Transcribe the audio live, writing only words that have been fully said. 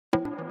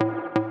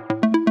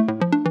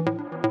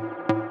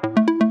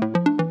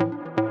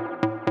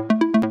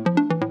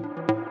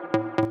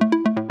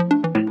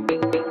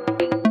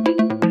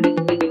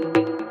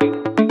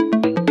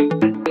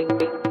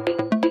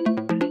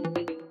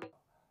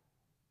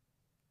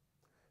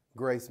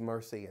Grace,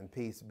 mercy, and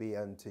peace be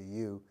unto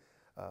you,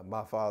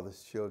 my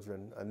Father's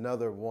children.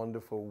 Another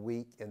wonderful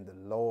week in the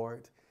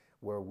Lord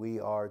where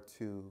we are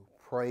to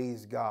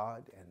praise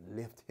God and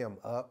lift him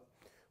up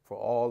for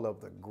all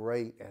of the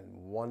great and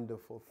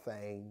wonderful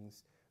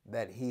things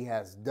that he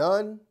has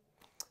done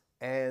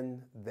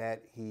and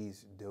that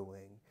he's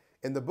doing.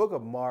 In the book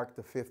of Mark,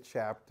 the 5th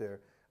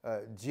chapter,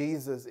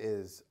 Jesus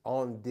is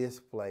on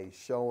display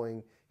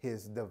showing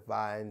his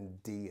divine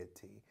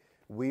deity.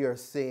 We are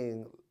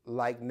seeing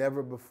like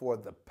never before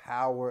the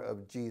power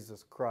of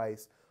Jesus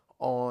Christ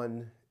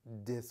on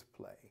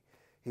display.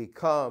 He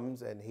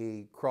comes and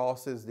he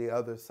crosses the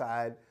other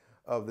side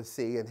of the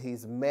sea, and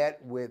he's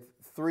met with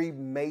three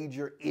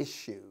major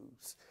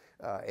issues.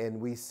 And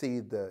we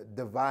see the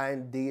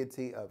divine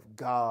deity of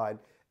God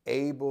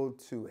able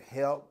to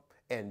help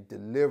and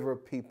deliver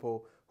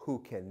people who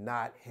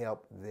cannot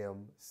help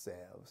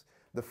themselves.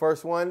 The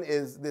first one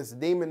is this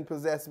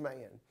demon-possessed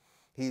man.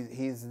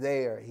 He's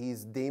there.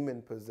 He's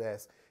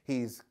demon-possessed.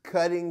 He's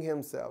cutting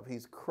himself.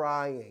 He's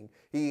crying.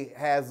 He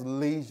has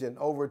legion,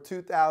 over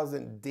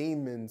 2,000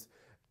 demons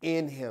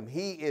in him.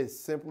 He is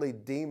simply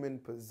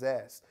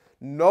demon-possessed.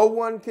 No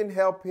one can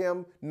help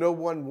him. No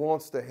one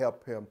wants to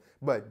help him.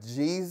 But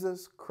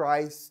Jesus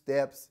Christ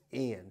steps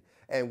in.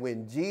 And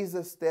when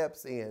Jesus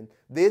steps in,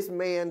 this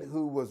man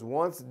who was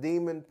once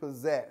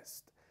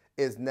demon-possessed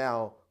is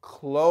now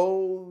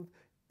clothed,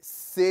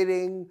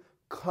 sitting,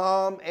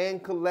 calm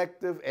and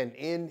collective, and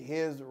in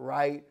his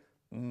right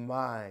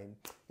mind.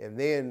 And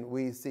then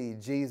we see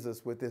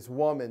Jesus with this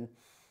woman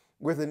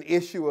with an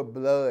issue of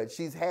blood.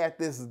 She's had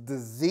this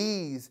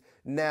disease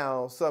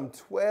now some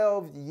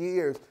 12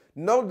 years.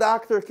 No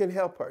doctor can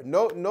help her.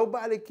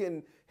 Nobody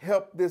can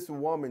help this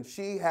woman.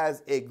 She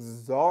has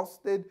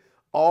exhausted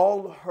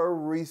all her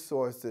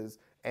resources,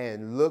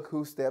 and look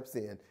who steps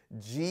in.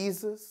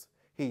 Jesus.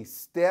 He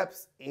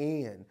steps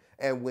in.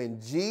 And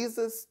when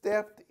Jesus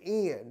stepped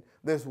in,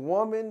 this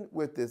woman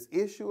with this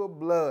issue of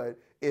blood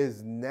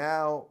is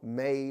now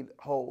made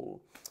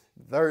whole.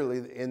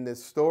 Thirdly, in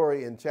this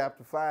story in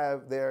chapter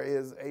 5, there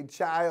is a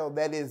child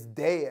that is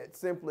dead,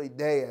 simply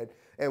dead.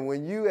 And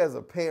when you as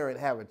a parent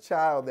have a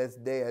child that's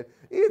dead,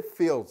 it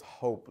feels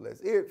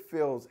hopeless. It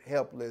feels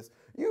helpless.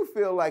 You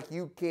feel like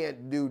you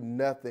can't do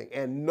nothing,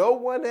 and no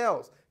one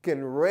else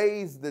can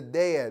raise the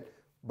dead,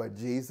 but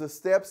Jesus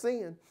steps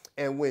in.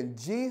 And when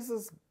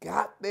Jesus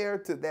got there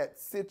to that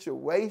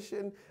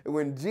situation, and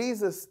when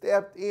Jesus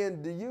stepped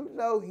in, do you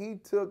know he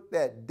took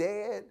that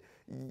dead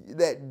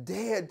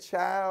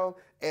child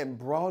and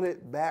brought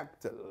it back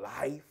to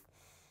life?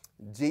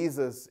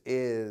 Jesus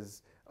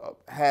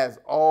has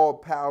all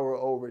power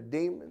over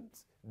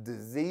demons,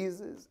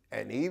 diseases,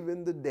 and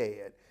even the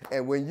dead.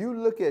 And when you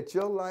look at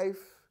your life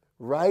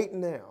right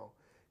now,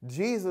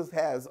 Jesus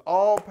has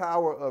all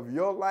power of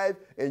your life,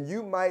 and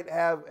you might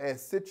have a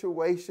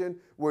situation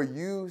where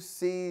you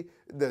see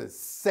the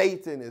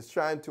Satan is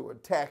trying to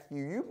attack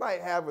you. You might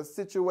have a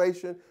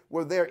situation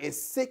where there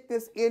is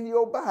sickness in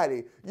your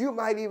body. You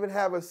might even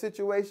have a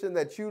situation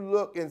that you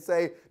look and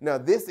say, now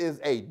this is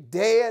a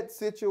dead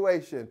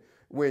situation.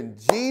 When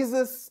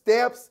Jesus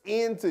steps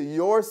into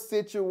your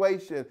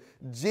situation,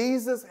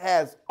 Jesus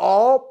has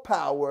all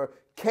power,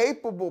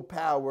 capable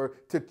power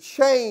to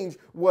change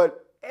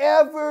whatever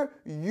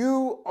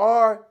you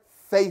are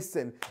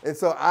facing. And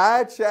so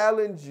I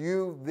challenge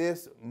you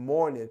this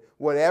morning,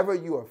 whatever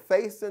you are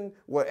facing,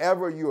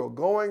 whatever you are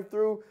going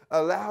through,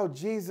 allow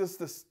Jesus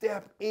to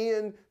step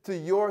into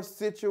your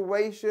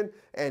situation,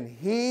 and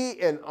he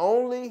and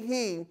only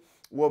he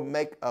will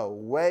make a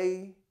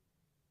way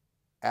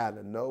out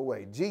of no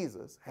way.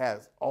 Jesus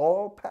has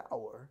all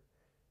power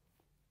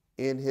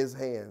in his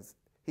hands.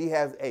 He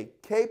has a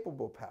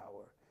capable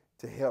power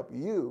to help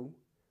you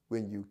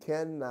when you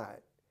cannot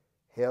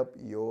help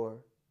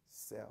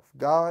yourself.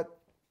 God,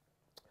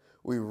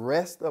 we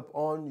rest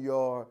upon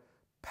your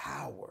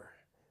power.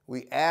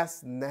 We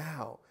ask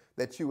now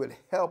that you would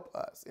help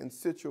us in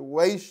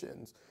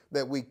situations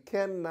that we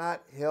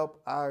cannot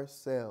help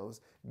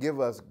ourselves. Give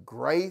us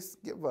grace,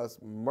 give us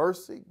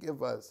mercy,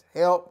 give us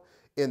help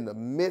in the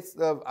midst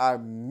of our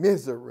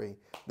misery,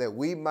 that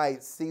we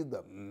might see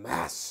the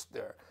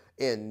Master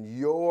in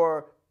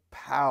your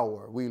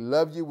power. We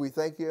love you, we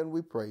thank you, and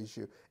we praise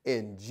you.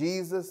 In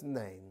Jesus'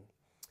 name,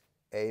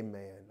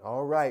 amen.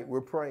 All right,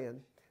 we're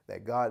praying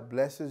that God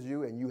blesses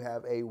you and you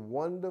have a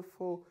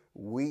wonderful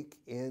week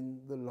in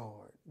the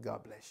Lord.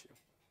 God bless you.